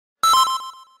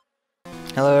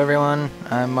Hello everyone,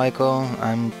 I'm Michael.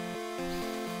 I'm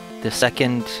the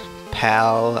second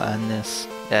pal on this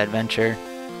adventure.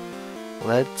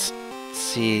 Let's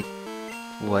see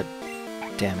what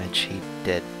damage he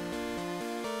did.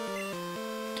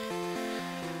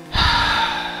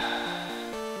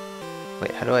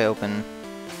 Wait, how do I open?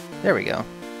 There we go.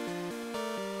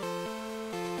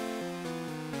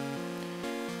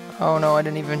 Oh no, I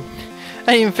didn't even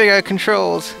figure out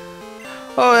controls.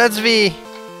 Oh, that's V.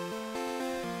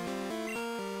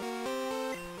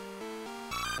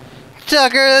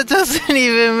 Tucker, that doesn't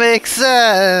even make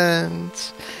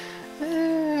sense.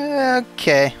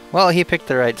 Okay, well, he picked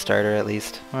the right starter at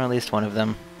least, or at least one of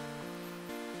them.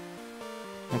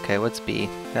 Okay, what's B?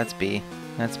 That's B.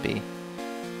 That's B.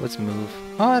 What's move?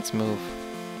 Oh, that's move.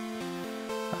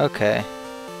 Okay.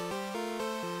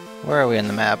 Where are we in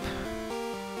the map?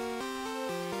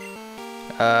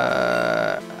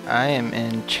 I am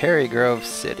in Cherry Grove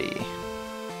City.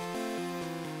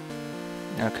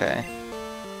 Okay.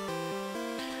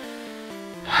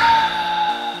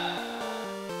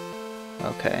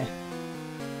 Okay.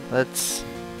 I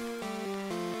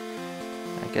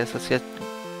guess let's get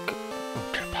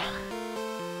Unterbach.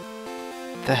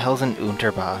 The hell's an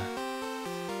Unterbach?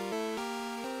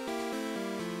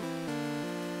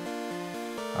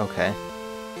 Okay.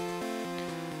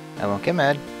 I won't get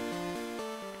mad.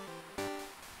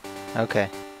 Okay.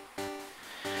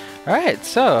 Alright,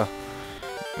 so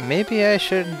maybe I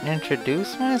should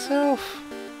introduce myself?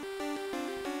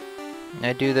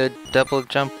 I do the double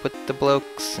jump with the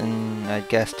blokes, and I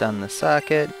guessed on the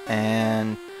socket,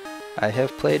 and I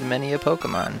have played many a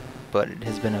Pokemon, but it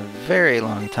has been a very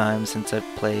long time since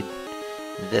I've played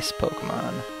this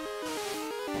Pokemon.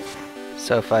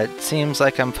 So if it seems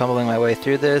like I'm fumbling my way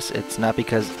through this, it's not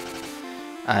because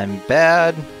I'm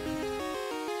bad.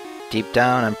 Deep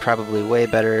down, I'm probably way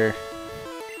better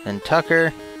than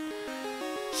Tucker,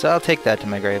 so I'll take that to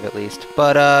my grave at least.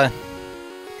 But,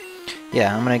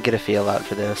 yeah, I'm gonna get a feel out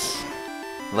for this.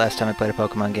 The last time I played a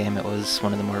Pokemon game, it was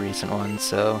one of the more recent ones,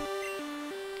 so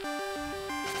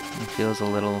it feels a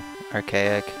little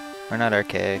archaic. Or not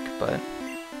archaic, but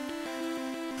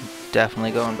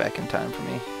definitely going back in time for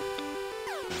me.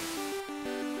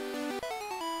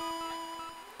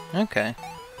 Okay.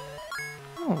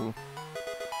 Oh.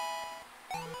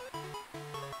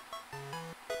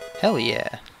 Hell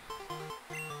yeah.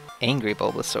 Angry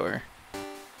Bulbasaur.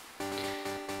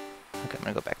 Okay, I'm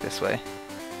gonna go back this way.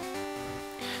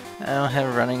 I don't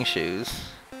have running shoes.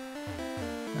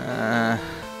 Is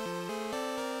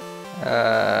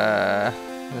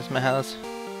this my house?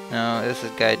 No, this is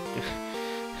guide.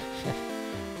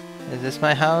 Is this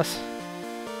my house?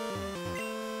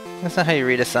 That's not how you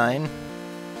read a sign.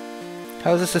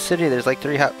 How is this a city? There's like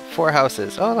 4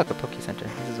 houses. Oh, look, a Poke Center.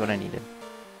 This is what I needed.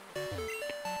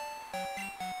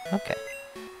 Okay.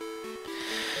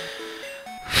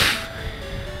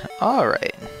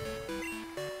 Alright.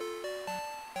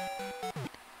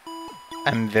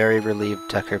 I'm very relieved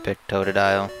Tucker picked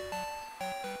Totodile.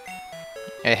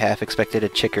 I half expected a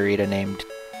Chikorita named...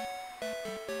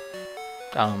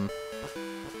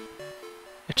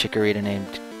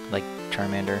 like,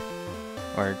 Charmander.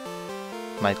 Or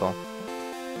Michael.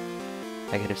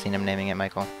 I could have seen him naming it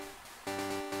Michael.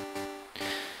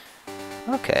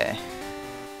 Okay.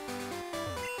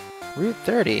 Route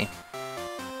 30.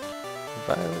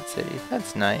 Violet City.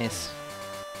 That's nice.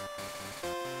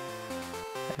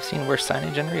 I've seen worse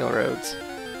signage on real roads.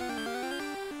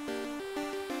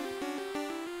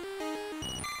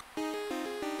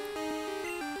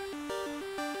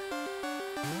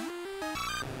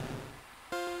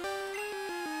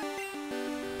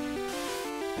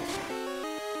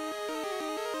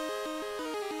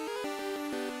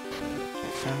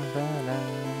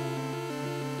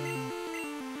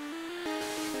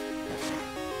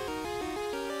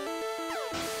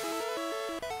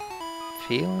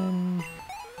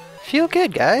 Feel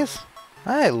good, guys.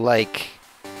 I like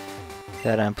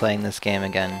that I'm playing this game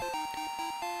again.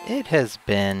 It has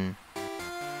been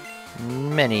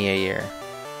many a year.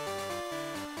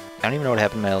 I don't even know what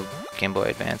happened to my old Game Boy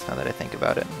Advance now that I think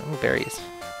about it. Ooh, berries.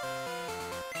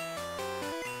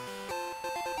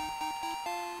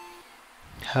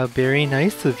 How very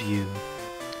nice of you.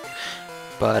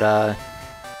 But,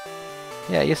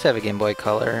 yeah, I used to have a Game Boy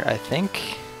Color. I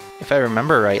think, if I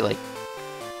remember right, like,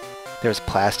 there's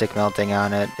plastic melting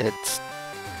on it. It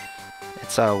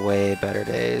saw way better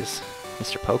days.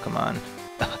 Mr. Pokemon.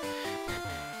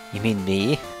 You mean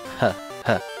me? Huh,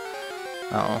 huh.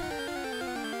 Oh.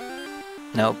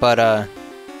 No, but,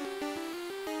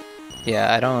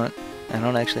 yeah, I don't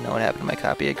actually know what happened to my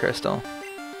copy of Crystal.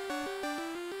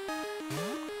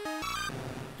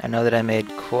 I know that I made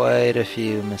quite a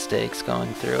few mistakes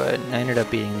going through it, and I ended up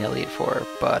beating the Elite Four,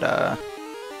 but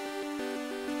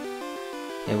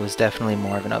it was definitely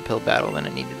more of an uphill battle than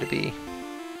it needed to be.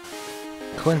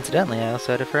 Coincidentally, I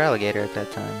also had a Feraligatr at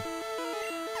that time.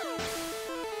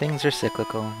 Things are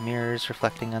cyclical, mirrors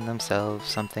reflecting on themselves,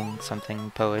 something,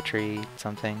 poetry,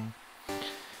 something.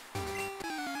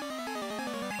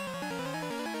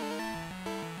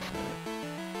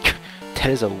 That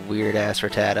is a weird-ass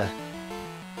Rattata.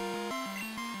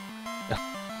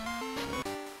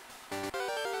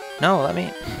 No, let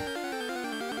me...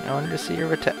 I wanted to see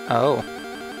your Rattata. Oh.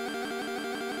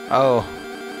 Oh.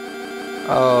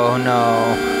 Oh,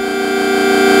 no.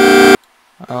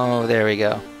 Oh, there we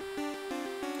go.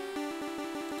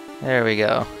 There we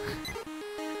go.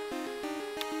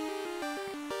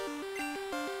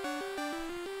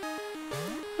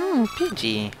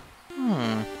 Pidgey.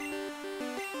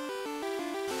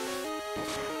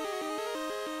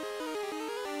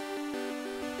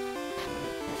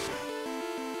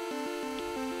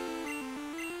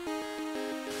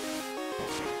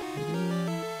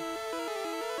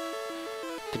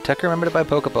 Did Tucker remember to buy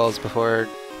Pokeballs before...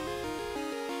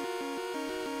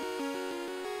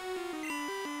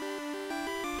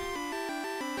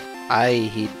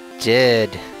 he did.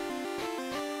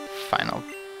 Final.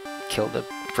 Kill the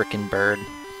frickin' bird.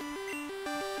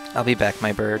 I'll be back,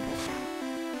 my bird.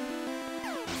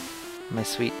 My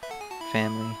sweet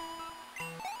family.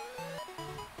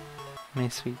 My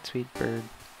sweet, sweet bird.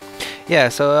 Yeah,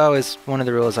 so one of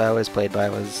the rules I always played by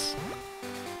was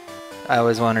I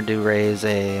always wanted to raise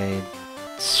a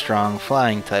strong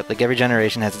flying type. Like every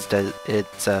generation has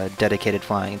its dedicated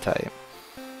flying type.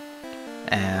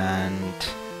 And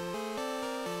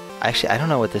actually, I don't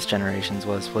know what this generation's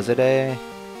was. Was it a...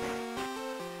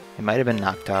 It might have been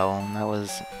Noctowl, and that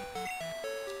was...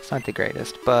 It's not the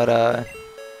greatest, but I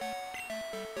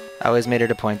always made it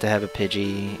a point to have a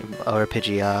Pidgey, or a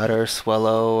Pidgeot, or a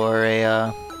Swellow, or a...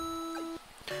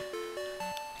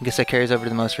 I guess that carries over to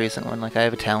the most recent one. Like, I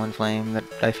have a Talonflame that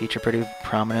I feature pretty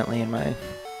prominently in my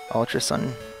Ultra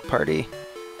Sun party.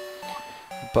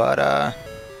 But,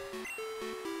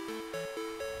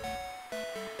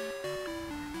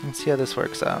 let's see how this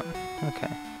works out.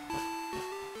 Okay.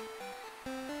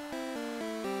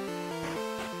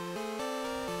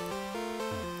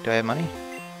 Do I have money?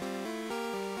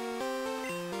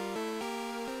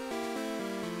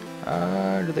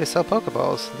 Do they sell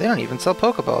Pokeballs? They don't even sell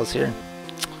Pokeballs here.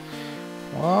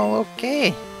 Well,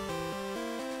 okay.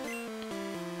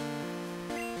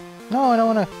 No, I don't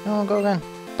wanna. No, go again.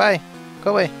 Bye.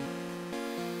 Go away.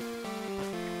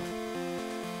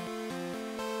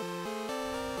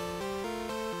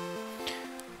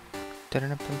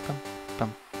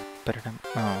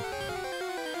 Oh.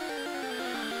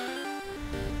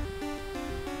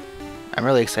 I'm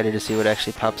really excited to see what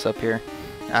actually pops up here.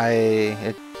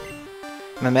 I'm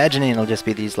imagining it'll just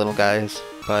be these little guys,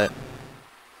 but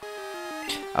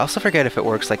I also forget if it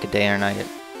works like a day or night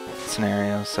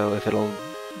scenario, so if it'll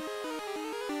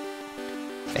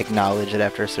acknowledge it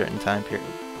after a certain time period.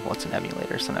 Well, it's an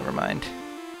emulator, so never mind.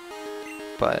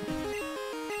 But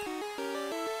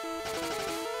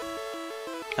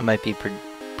I might be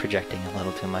projecting a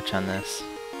little too much on this.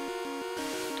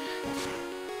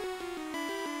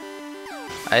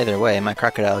 Either way, my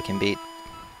Crocodile can beat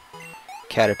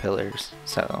caterpillars,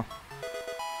 so...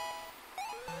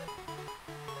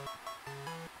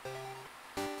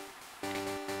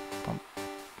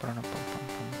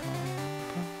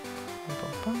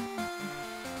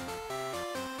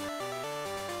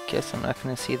 Guess I'm not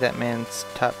gonna see that man's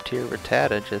top tier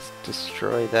Rattata just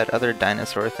destroy that other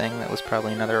dinosaur thing that was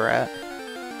probably another rat.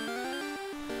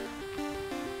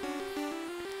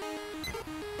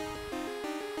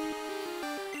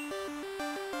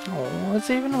 Oh, it's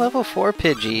even a level 4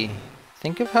 Pidgey.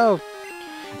 Think of how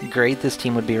great this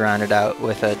team would be rounded out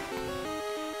with a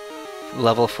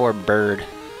level 4 bird.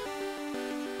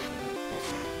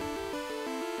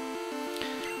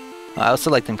 I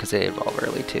also like them because they evolve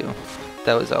early too.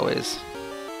 That was always...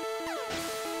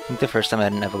 I think the first time I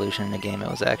had an evolution in a game, it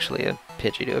was actually a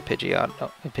Pidgey to a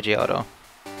Pidgeotto.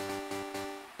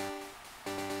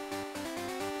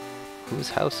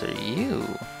 Whose house are you?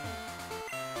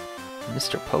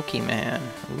 Mr. Pokemon.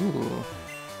 Ooh.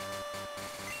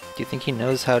 Do you think he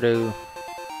knows how to... Do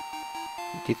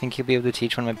you think he'll be able to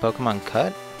teach one of my Pokemon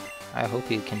Cut? I hope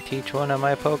he can teach one of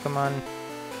my Pokemon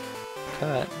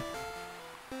Cut.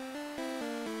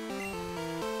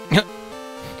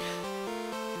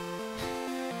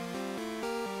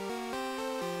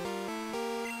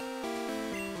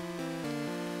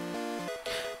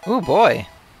 Ooh, boy.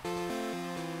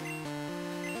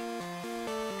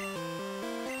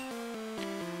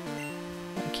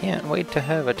 can't wait to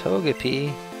have a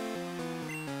Togepi.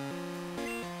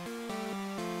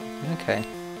 Okay.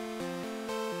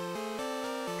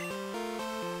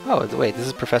 Oh, wait, this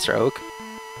is Professor Oak?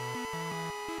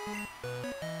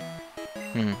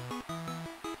 Hmm.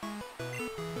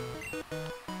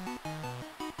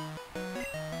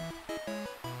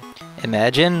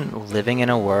 Imagine living in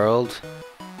a world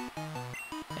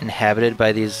inhabited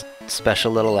by these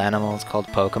special little animals called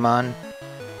Pokemon,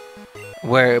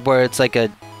 where it's like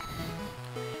it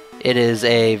is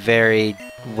a very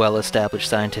well-established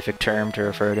scientific term to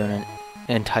refer to an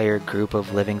entire group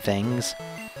of living things,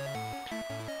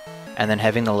 and then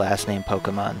having the last name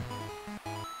Pokemon.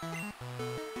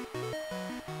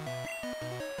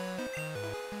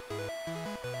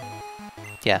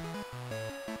 Yeah.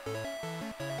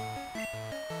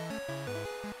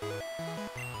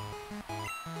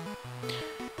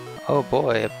 Oh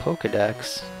boy, a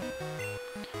Pokedex.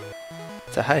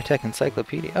 It's a high-tech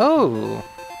encyclopedia. Oh!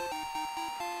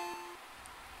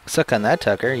 Suck on that,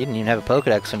 Tucker. You didn't even have a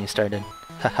Pokedex when you started.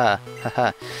 Haha,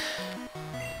 haha.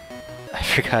 I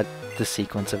forgot the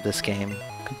sequence of this game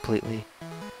completely.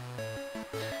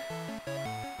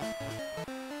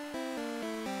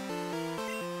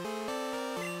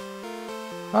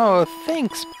 Oh,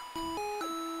 thanks.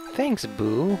 Thanks,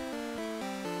 Boo.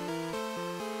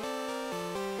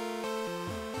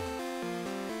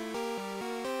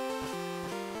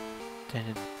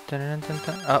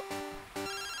 Oh.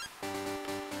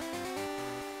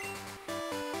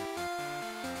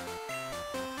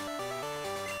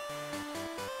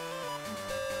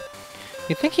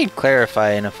 You'd think he'd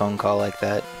clarify in a phone call like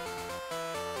that.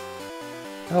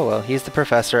 Oh well, he's the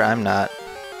professor, I'm not.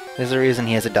 There's a reason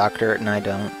he has a doctorate and I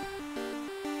don't.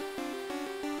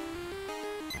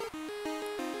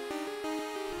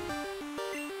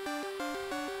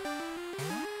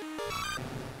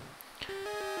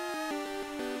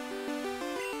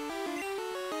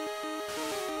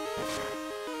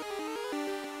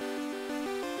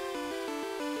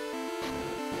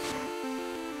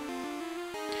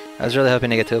 I was really hoping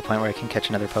to get to a point where I can catch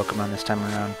another Pokemon this time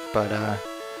around, but I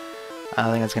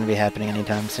don't think that's going to be happening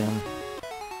anytime soon.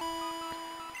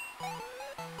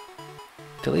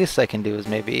 The least I can do is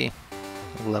maybe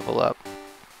level up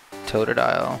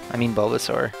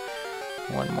Bulbasaur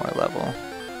one more level.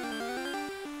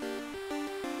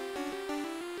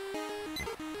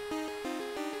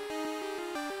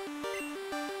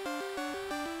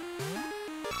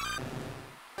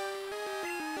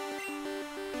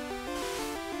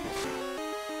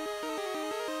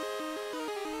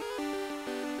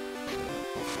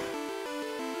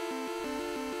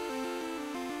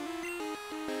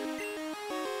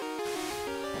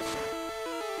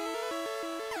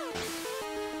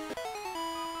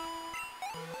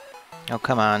 Oh,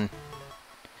 come on.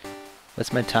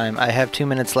 What's my time? I have 2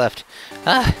 minutes left.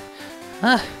 Come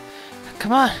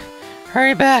on.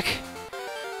 Hurry back.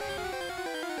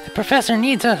 The professor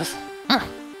needs us. I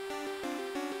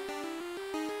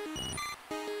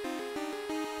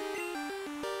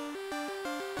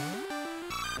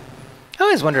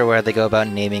always wonder where they go about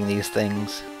naming these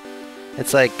things.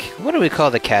 It's like, what do we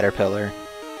call the caterpillar?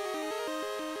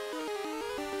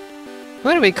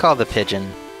 What do we call the pigeon?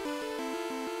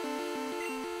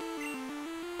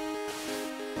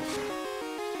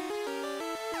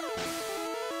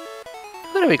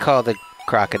 What do we call the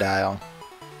crocodile?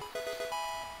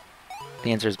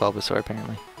 The answer is Bulbasaur,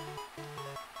 apparently.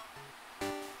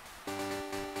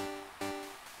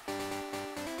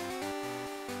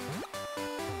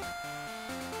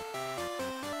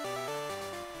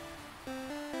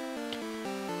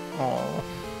 Oh.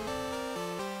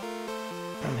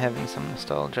 I'm having some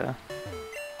nostalgia.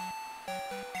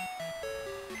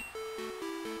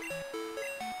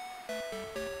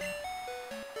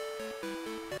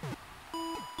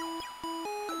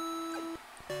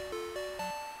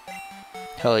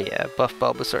 Hell yeah, buff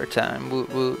Bulbasaur time, woot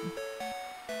woot.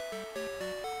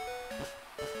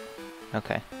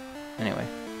 Okay, anyway.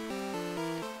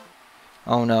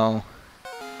 Oh no.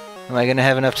 Am I gonna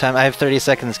have enough time? I have 30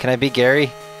 seconds, can I beat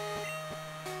Gary?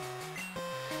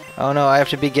 Oh no, I have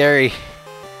to beat Gary.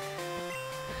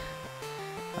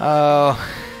 Oh.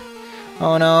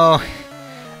 Oh no.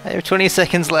 I have 20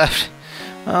 seconds left.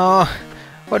 Oh.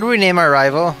 What do we name our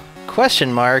rival?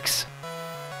 Question marks.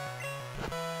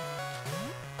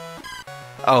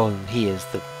 Oh, he is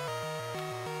the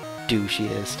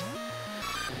douchiest.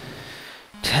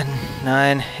 10,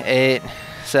 9, 8,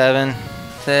 7,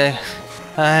 6,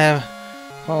 5,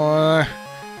 4,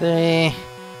 3,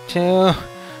 2,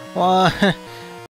 1.